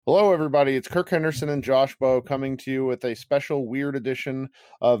Hello, everybody. It's Kirk Henderson and Josh Bowe coming to you with a special weird edition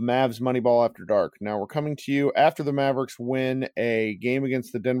of Mavs Moneyball After Dark. Now, we're coming to you after the Mavericks win a game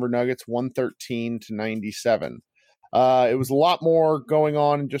against the Denver Nuggets 113-97. It was a lot more going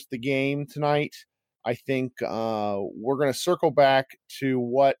on in just the game tonight. I think we're going to circle back to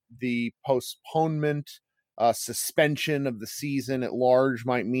what the postponement, suspension of the season at large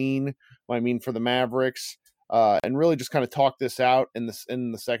might mean for the Mavericks, and really just kind of talk this out in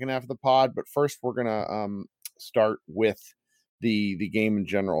the second half of the pod. But first, we're gonna start with the game in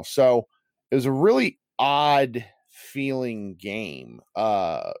general. So it was a really odd feeling game.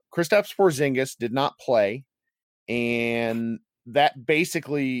 Kristaps Porzingis did not play, and that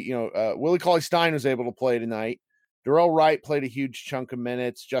basically, Willie Cauley-Stein was able to play tonight. Darrell Wright played a huge chunk of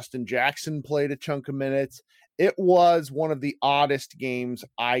minutes. Justin Jackson played a chunk of minutes. It was one of the oddest games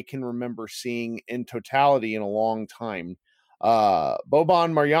I can remember seeing in totality in a long time.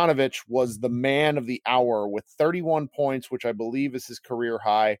 Boban Marjanovic was the man of the hour with 31 points, which I believe is his career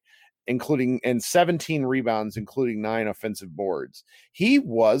high, and 17 rebounds, including 9 offensive boards. He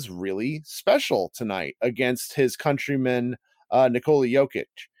was really special tonight against his countryman, Nikola Jokic.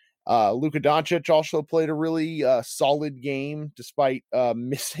 Luka Doncic also played a really solid game despite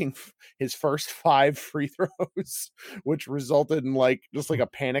missing his first 5 free throws, which resulted in just like a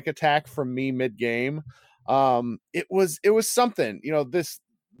panic attack from me mid-game. It was something. The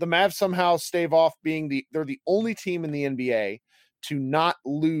Mavs somehow stave off being they're the only team in the NBA to not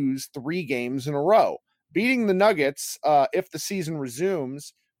lose 3 games in a row. Beating the Nuggets, if the season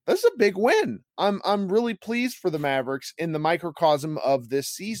resumes, that's a big win. I'm really pleased for the Mavericks in the microcosm of this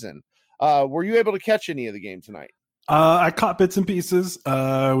season. Were you able to catch any of the game tonight? I caught bits and pieces.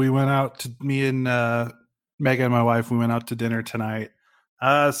 We went out to me and Megan, my wife. We went out to dinner tonight.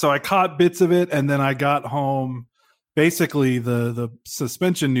 So I caught bits of it, and then I got home. Basically, the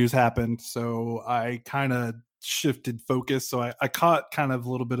suspension news happened, so I kind of shifted focus. So I caught kind of a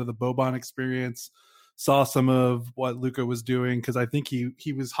little bit of the Boban experience. Saw some of what Luka was doing because I think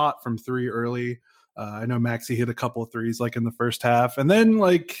he was hot from 3 early. I know Maxey hit a couple of threes in the first half, and then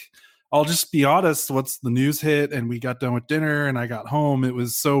I'll just be honest, once the news hit and we got done with dinner and I got home, it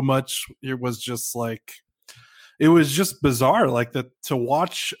was so much. It was just it was just bizarre, to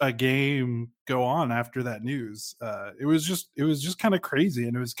watch a game go on after that news. It was just kind of crazy.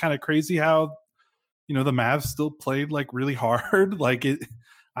 And it was kind of crazy how, the Mavs still played really hard.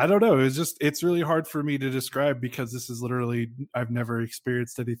 I don't know. It's really hard for me to describe because this is literally, I've never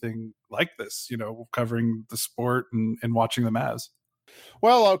experienced anything like this, covering the sport and watching the Mavs.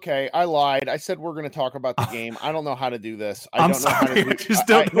 Well, okay, I lied. I said we're going to talk about the game. I don't know how to do this. I I'm don't know how to sorry. do. I just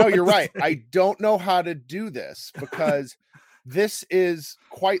don't know No, what you're to right. say. I don't know how to do this because this is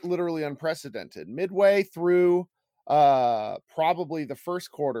quite literally unprecedented. Midway through probably the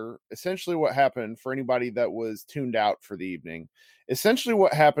first quarter, essentially what happened, for anybody that was tuned out for the evening, essentially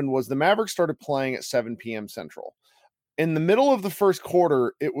what happened was the Mavericks started playing at 7 p.m. Central. In the middle of the first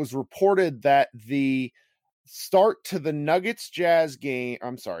quarter, it was reported that the start to the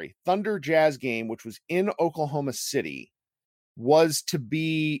Thunder Jazz game, which was in Oklahoma City, was to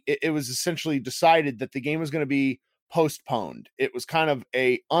be, it was essentially decided that the game was going to be postponed. It was kind of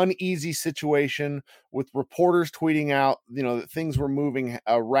a uneasy situation with reporters tweeting out, that things were moving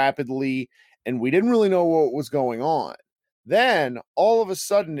rapidly and we didn't really know what was going on. Then all of a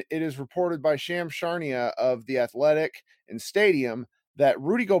sudden it is reported by Shams Charania of The Athletic and Stadium that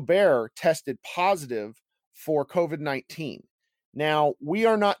Rudy Gobert tested positive for COVID-19. Now, we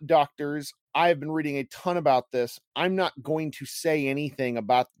are not doctors. I have been reading a ton about this. I'm not going to say anything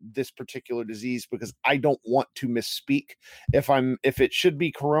about this particular disease because I don't want to misspeak. If it should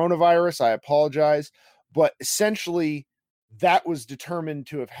be coronavirus, I apologize. But essentially, that was determined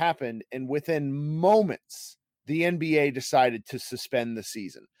to have happened, and within moments, the NBA decided to suspend the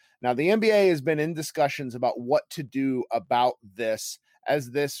season. Now, the NBA has been in discussions about what to do about this,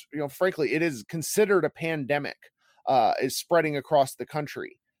 as this, frankly, it is considered a pandemic, is spreading across the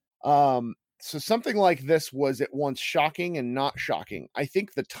country. So something like this was at once shocking and not shocking. I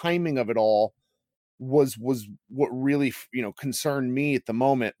think the timing of it all was what really, concerned me at the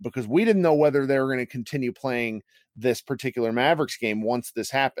moment, because we didn't know whether they were going to continue playing this particular Mavericks game once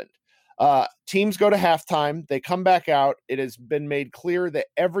this happened. Teams go to halftime, they come back out. It has been made clear that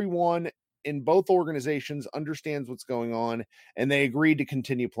everyone in both organizations understands what's going on, and they agreed to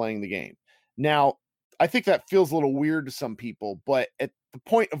continue playing the game. Now, I think that feels a little weird to some people, but at the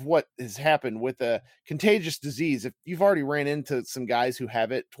point of what has happened with a contagious disease, if you've already ran into some guys who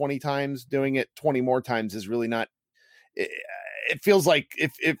have it 20 times, doing it 20 more times is really not, it feels like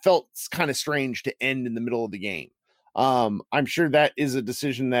it felt kind of strange to end in the middle of the game. I'm sure that is a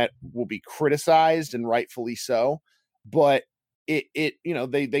decision that will be criticized, and rightfully so, but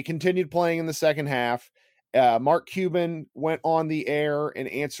they continued playing in the second half. Mark Cuban went on the air and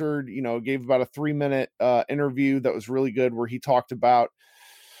answered, gave about a 3-minute interview that was really good, where he talked about,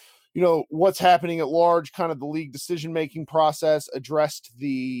 what's happening at large, kind of the league decision-making process, addressed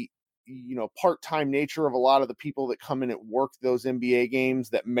the, part-time nature of a lot of the people that come in at work those NBA games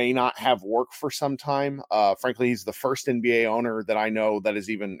that may not have work for some time. Frankly, he's the first NBA owner that I know that has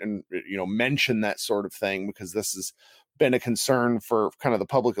even, mentioned that sort of thing, because this has been a concern for kind of the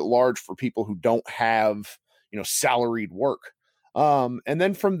public at large, for people who don't have, salaried work. And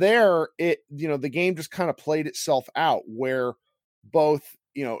then from there, the game just kind of played itself out, where both,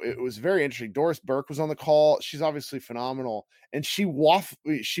 it was very interesting. Doris Burke was on the call. She's obviously phenomenal. And she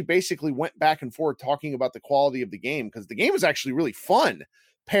basically went back and forth talking about the quality of the game, because the game was actually really fun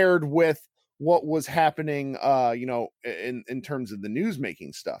paired with what was happening, in terms of the news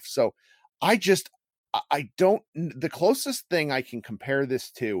making stuff. So the closest thing I can compare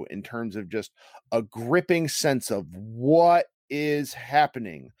this to in terms of just a gripping sense of what is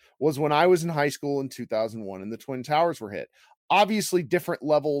happening was when I was in high school in 2001 and the Twin Towers were hit. Obviously different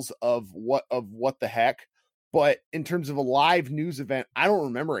levels of what the heck, but in terms of a live news event, I don't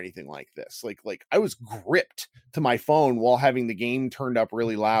remember anything like this. Like I was gripped to my phone while having the game turned up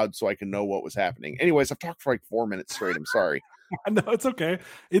really loud so I could know what was happening. Anyways, I've talked for like 4 minutes straight. I'm sorry. No, it's okay.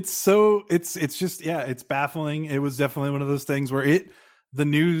 It's just, yeah, it's baffling. It was definitely one of those things where the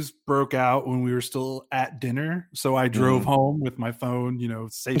news broke out when we were still at dinner. So I drove home with my phone,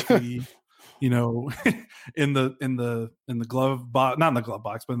 safely, in the glove box, not in the glove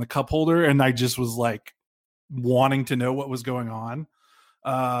box, but in the cup holder. And I just was like wanting to know what was going on.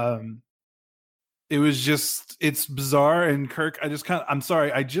 It was just, it's bizarre. And Kirk, I'm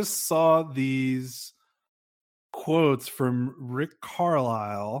sorry. I just saw these quotes from Rick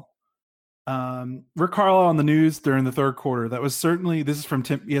Carlisle. Rick Carlisle on the news during the third quarter. That was certainly, this is from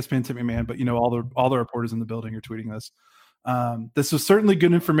ESPN Tim McMahon, but all the reporters in the building are tweeting this. This was certainly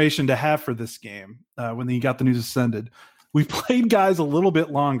good information to have for this game when he got the news ascended. We played guys a little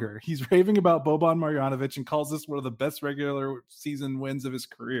bit longer. He's raving about Boban Marjanovic and calls this one of the best regular season wins of his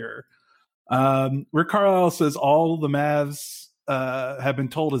career. Rick Carlisle says all the Mavs have been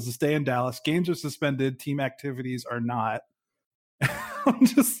told is to stay in Dallas. Games are suspended. Team activities are not.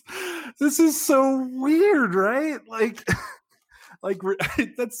 This is so weird, right? Like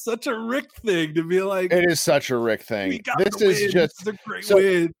that's such a Rick thing to be like. It is such a Rick thing. This is just a great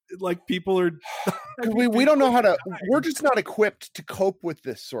win. Like people are. we don't know how to. We're just not equipped to cope with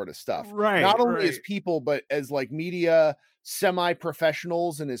this sort of stuff. Right. Not only as people, but as like media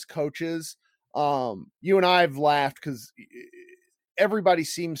semi-professionals and as coaches. You and I have laughed because everybody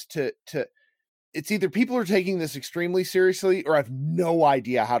seems to. It's either people are taking this extremely seriously or have no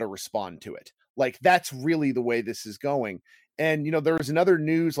idea how to respond to it. Like that's really the way this is going. And, there was another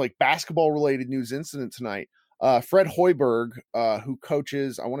news, like basketball related news incident tonight. Fred Hoiberg, who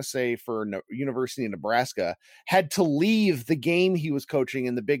coaches, I want to say for University of Nebraska, had to leave the game he was coaching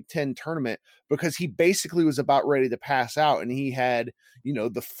in the Big Ten tournament because he basically was about ready to pass out. And he had,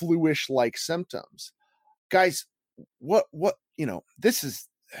 the flu-ish like symptoms. Guys, this is,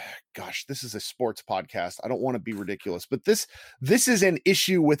 gosh, this is a sports podcast. I don't want to be ridiculous, but this is an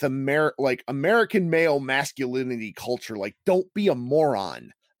issue with American male masculinity culture. Like, don't be a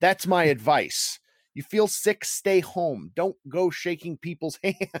moron. That's my advice. You feel sick, stay home. Don't go shaking people's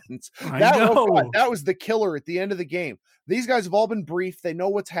hands. That was the killer at the end of the game. These guys have all been briefed. They know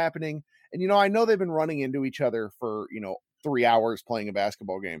what's happening. And, I know they've been running into each other for, 3 hours playing a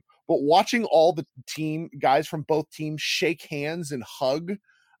basketball game, but watching all the team guys from both teams shake hands and hug,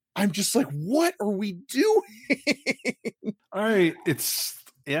 I'm just like, what are we doing? All right. It's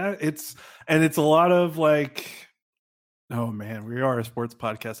a lot of like, oh man, we are a sports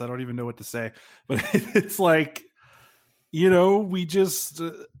podcast. I don't even know what to say, but it's like, we just,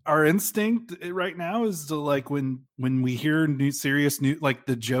 our instinct right now is to like, when we hear serious news, like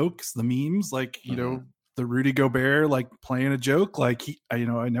the jokes, the memes, like, the Rudy Gobert, like playing a joke, like I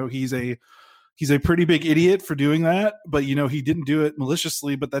know he's a pretty big idiot for doing that, but he didn't do it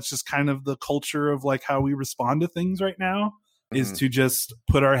maliciously, but that's just kind of the culture of like how we respond to things right now is to just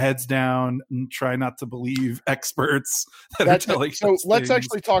put our heads down and try not to believe experts that are telling us. So let's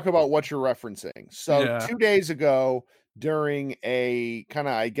actually talk about what you're referencing. So 2 days ago during a kind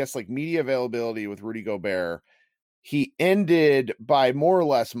of, I guess, like media availability with Rudy Gobert, he ended by more or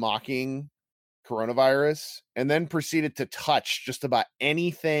less mocking coronavirus and then proceeded to touch just about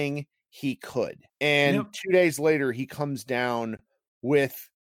anything he could. And 2 days later, he comes down with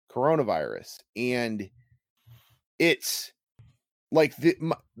coronavirus. And it's like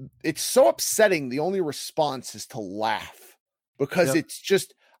it's so upsetting. The only response is to laugh because it's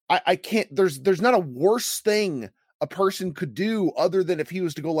just I can't. There's not a worse thing a person could do other than if he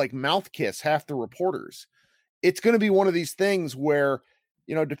was to go like mouth kiss half the reporters. It's going to be one of these things where,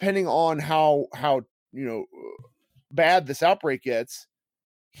 depending on how bad this outbreak gets,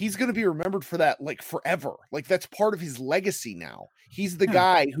 he's going to be remembered for that like forever. Like that's part of his legacy now. He's the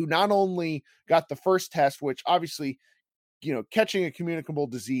guy who not only got the first test, which obviously, catching a communicable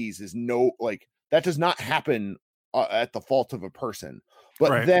disease is that does not happen at the fault of a person,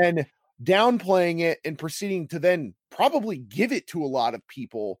 but then downplaying it and proceeding to then probably give it to a lot of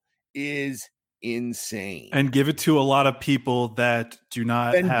people is insane. And give it to a lot of people that do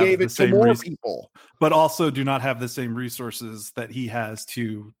not and have gave the it to same more people, but also do not have the same resources that he has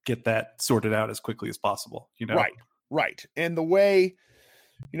to get that sorted out as quickly as possible. Right. And the way,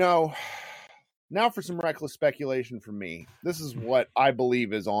 now for some reckless speculation from me. This is what I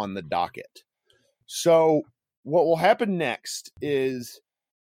believe is on the docket. So what will happen next is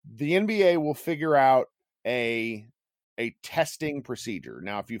the NBA will figure out a testing procedure.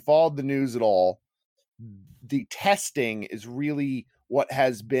 Now, if you followed the news at all, the testing is really what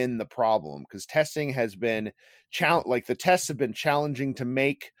has been the problem, because testing has been the tests have been challenging to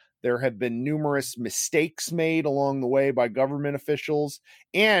make. There have been numerous mistakes made along the way by government officials.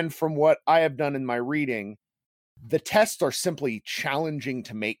 And from what I have done in my reading, the tests are simply challenging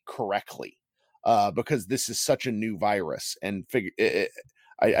to make correctly because this is such a new virus. And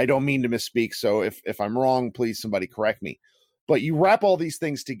I don't mean to misspeak. So if I'm wrong, please somebody correct me. But you wrap all these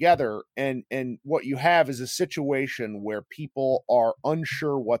things together, and what you have is a situation where people are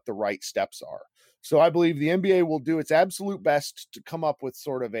unsure what the right steps are. So I believe the NBA will do its absolute best to come up with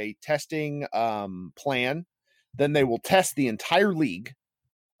sort of a testing plan. Then they will test the entire league,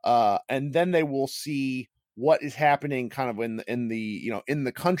 and then they will see what is happening kind of in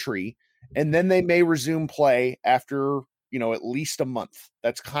the country, and then they may resume play after at least a month.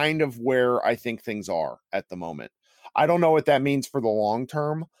 That's kind of where I think things are at the moment. I don't know what that means for the long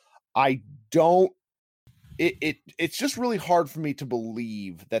term. It's just really hard for me to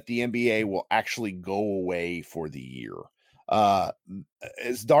believe that the NBA will actually go away for the year.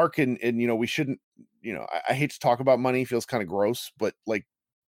 It's dark and we shouldn't, I hate to talk about money, feels kind of gross, but like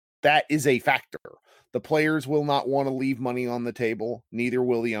that is a factor. The players will not want to leave money on the table. Neither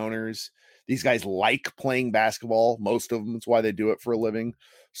will the owners. These guys like playing basketball. Most of them, it's why they do it for a living.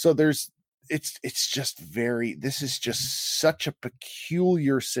 So this is just such a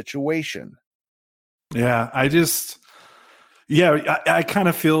peculiar situation. Yeah, I kind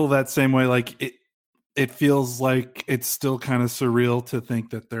of feel that same way. Like it feels like it's still kind of surreal to think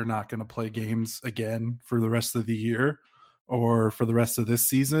that they're not going to play games again for the rest of the year or for the rest of this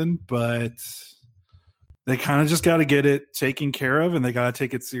season, but they kind of just got to get it taken care of, and they got to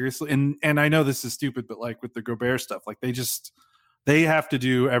take it seriously. And I know this is stupid, but like with the Gobert stuff, like they have to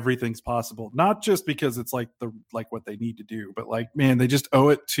do everything's possible, not just because it's like what they need to do, but like, man, they just owe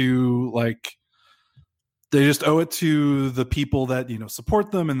it to the people that, support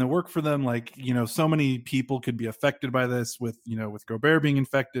them and that work for them. Like, so many people could be affected by this with Gobert being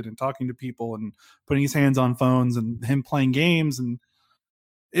infected and talking to people and putting his hands on phones and him playing games. And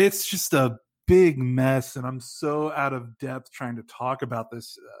it's just a big mess, and I'm so out of depth trying to talk about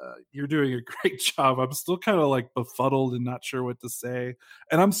this. You're doing a great job. I'm still kind of like befuddled and not sure what to say.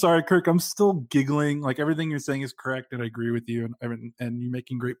 And I'm sorry, Kirk, I'm still giggling. Like everything you're saying is correct, and I agree with you, and you're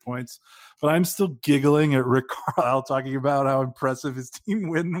making great points. But I'm still giggling at Rick Carlisle talking about how impressive his team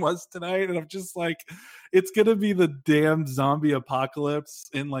win was tonight, and I'm just like, it's gonna be the damn zombie apocalypse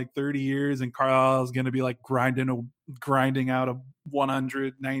in like 30 years, and Carlisle's gonna be like grinding out a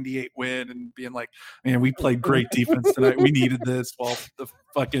 198 win and being like, man, we played great defense tonight. We needed this while the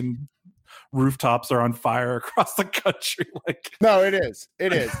fucking rooftops are on fire across the country. Like, no, it is.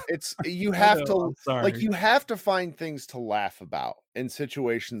 It's you have you have to find things to laugh about in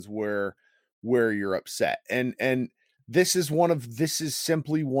situations where you're upset. And this is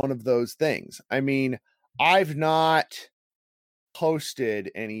simply one of those things. I mean, I've not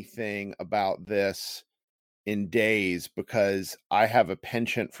posted anything about this in days because I have a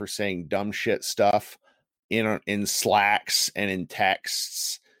penchant for saying dumb shit stuff in Slacks and in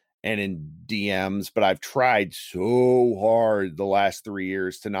texts and in DMs, but I've tried so hard the last 3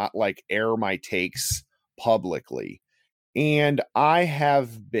 years to not like air my takes publicly. And I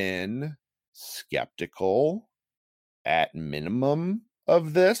have been skeptical at minimum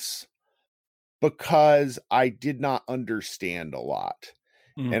of this because I did not understand a lot.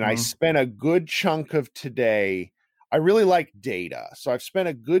 Mm-hmm. And I spent a good chunk of today. I really like data. So I've spent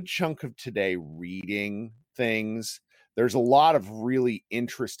a good chunk of today reading things. There's a lot of really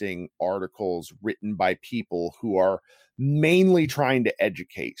interesting articles written by people who are mainly trying to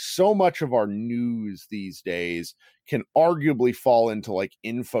educate. So much of our news these days can arguably fall into like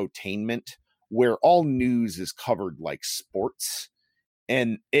infotainment, where all news is covered like sports,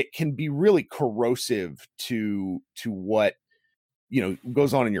 and it can be really corrosive to what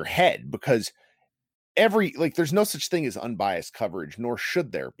goes on in your head, because there's no such thing as unbiased coverage, nor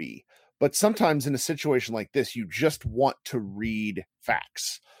should there be. But sometimes in a situation like this, you just want to read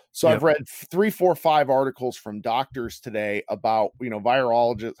facts. So I've read 3, 4, 5 articles from doctors today about,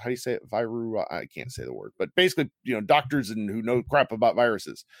 virologists. How do you say it? I can't say the word, but basically, doctors and who know crap about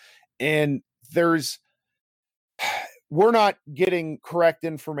viruses. And we're not getting correct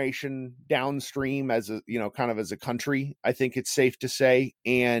information downstream as kind of as a country, I think it's safe to say.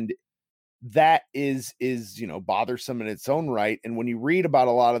 And that is bothersome in its own right. And when you read about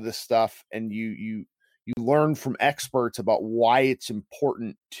a lot of this stuff and you learn from experts about why it's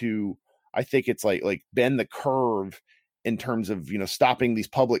important to, I think it's like bend the curve in terms of stopping these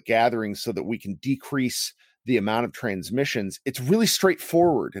public gatherings so that we can decrease the amount of transmissions. It's really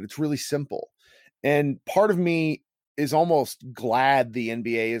straightforward and it's really simple. And part of me is almost glad the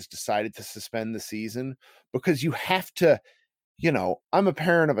NBA has decided to suspend the season, because you have to, I'm a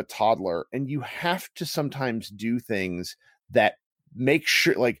parent of a toddler, and you have to sometimes do things that make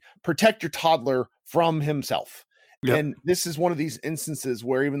sure, like, protect your toddler from himself. Yep. And this is one of these instances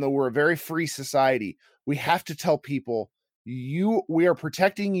where, even though we're a very free society, we have to tell people, we are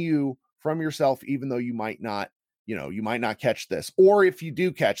protecting you from yourself, even though you might not catch this. Or if you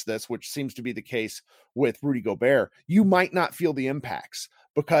do catch this, which seems to be the case with Rudy Gobert, you might not feel the impacts,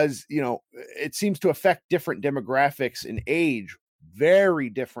 because, it seems to affect different demographics in age very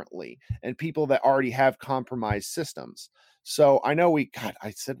differently, and people that already have compromised systems. So I know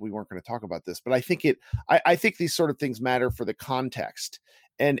I said we weren't going to talk about this, but I think I think these sort of things matter for the context.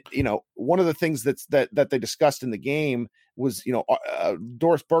 And, one of the things that they discussed in the game was,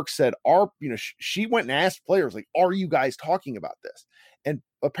 Doris Burke said, she went and asked players, like, are you guys talking about this? And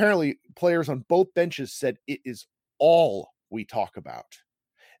apparently players on both benches said it is all we talk about,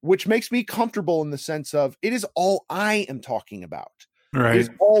 which makes me comfortable in the sense of it is all I am talking about. Right.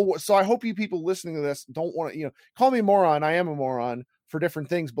 So I hope you people listening to this don't want to, call me a moron. I am a moron for different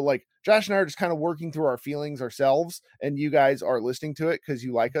things, but like Josh and I are just kind of working through our feelings ourselves, and you guys are listening to it because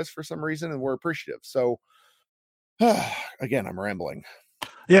you like us for some reason, and we're appreciative. So again, I'm rambling.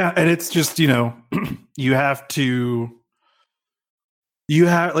 Yeah. And it's just, you have to,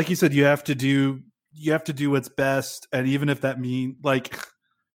 like you said, you have to do what's best. And even if that means, like,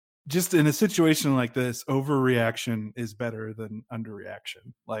 just in a situation like this, overreaction is better than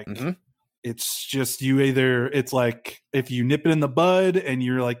underreaction. Like, it's just, it's like, if you nip it in the bud and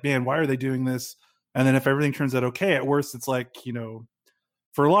you're like, man, why are they doing this? And then if everything turns out okay, at worst, it's like,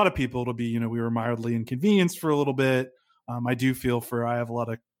 for a lot of people, it'll be, we were mildly inconvenienced for a little bit. I do feel I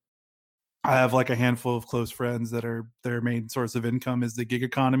have like a handful of close friends that their main source of income is the gig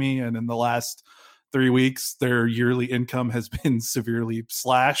economy. And in the last 3 weeks, their yearly income has been severely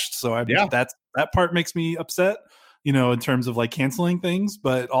slashed. So that part makes me upset, in terms of like canceling things.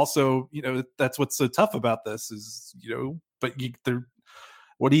 But also, that's what's so tough about this is,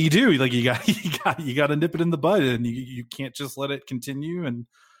 what do you do? Like, you got to nip it in the bud, and you can't just let it continue. And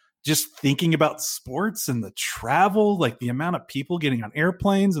just thinking about sports and the travel, like the amount of people getting on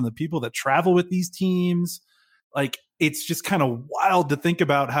airplanes and the people that travel with these teams, like, it's just kind of wild to think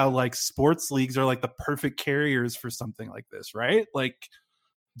about how like sports leagues are like the perfect carriers for something like this, right? Like,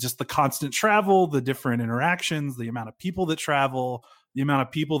 just the constant travel, the different interactions, the amount of people that travel, the amount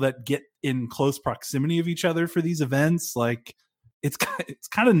of people that get in close proximity of each other for these events. Like, it's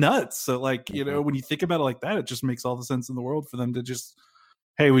kind of nuts. So like, when you think about it like that, it just makes all the sense in the world for them to just,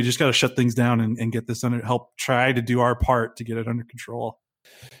 hey, we just got to shut things down and get this help try to do our part to get it under control.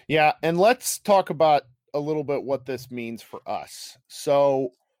 Yeah. And let's talk about a little bit what this means for us. So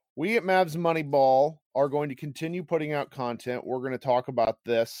we at Mavs Moneyball are going to continue putting out content. We're going to talk about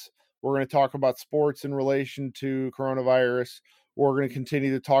this. We're going to talk about sports in relation to coronavirus. We're going to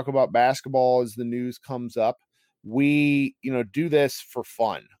continue to talk about basketball as the news comes up. We, do this for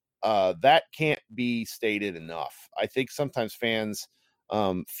fun. That can't be stated enough. I think sometimes fans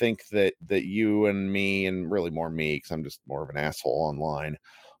think that you and me, and really more me, because I'm just more of an asshole online,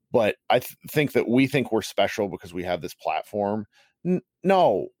 but I think that we think we're special because we have this platform.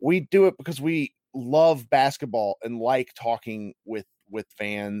 No, we do it because we love basketball and like talking with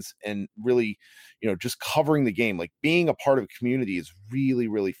fans, and really, just covering the game. Like, being a part of a community is really,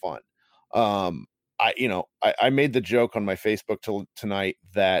 really fun. I made the joke on my Facebook tonight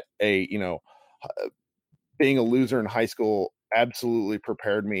that being a loser in high school absolutely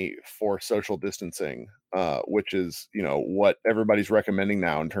prepared me for social distancing, which is, what everybody's recommending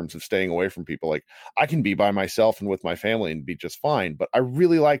now in terms of staying away from people. Like, I can be by myself and with my family and be just fine, but I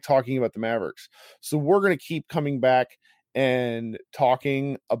really like talking about the Mavericks. So we're going to keep coming back and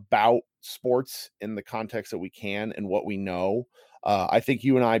talking about sports in the context that we can and what we know. I think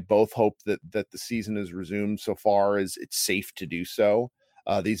you and I both hope that the season is resumed so far as it's safe to do so.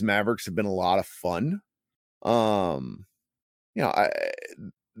 These Mavericks have been a lot of fun. Um,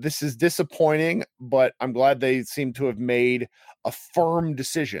 this is disappointing, but I'm glad they seem to have made a firm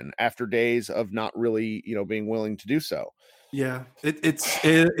decision after days of not really, being willing to do so. Yeah,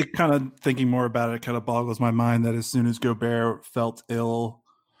 it kind of thinking more about it kind of boggles my mind that as soon as Gobert felt ill,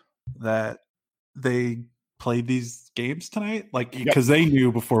 that they played these games tonight, like because they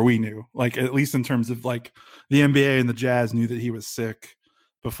knew before we knew, like at least in terms of like the NBA and the Jazz knew that he was sick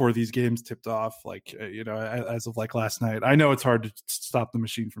before these games tipped off. Like as of like last night, I know it's hard to stop the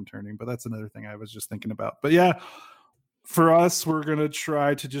machine from turning, but that's another thing I was just thinking about. But yeah, for us, we're going to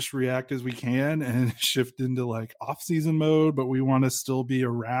try to just react as we can and shift into like off-season mode, but we want to still be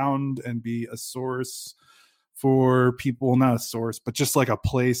around and be a source for people, not a source, but just like a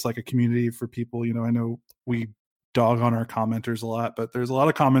place, like a community for people. I know we dog on our commenters a lot, but there's a lot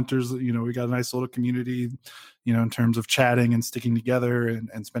of commenters, we got a nice little community, in terms of chatting and sticking together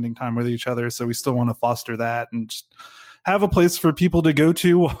and spending time with each other. So we still want to foster that and just have a place for people to go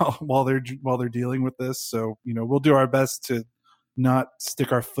to while they're dealing with this. So, we'll do our best to not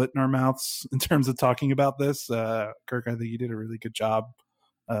stick our foot in our mouths in terms of talking about this. Kirk, I think you did a really good job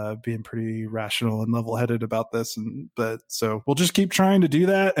being pretty rational and level-headed about this. But so we'll just keep trying to do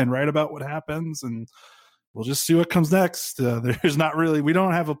that and write about what happens, and we'll just see what comes next. There's not really, we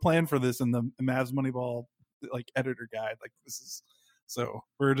don't have a plan for this in the Mavs Moneyball like editor guide. Like this is, so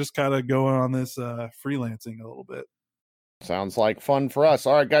we're just kind of going on this freelancing a little bit. Sounds like fun for us.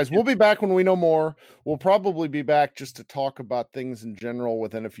 All right, guys, we'll be back when we know more. We'll probably be back just to talk about things in general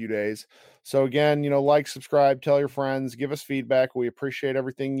within a few days. So again, like, subscribe, tell your friends, give us feedback. We appreciate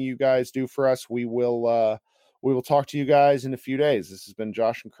everything you guys do for us. We will talk to you guys in a few days. This has been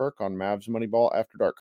Josh and Kirk on Mavs Moneyball After Dark.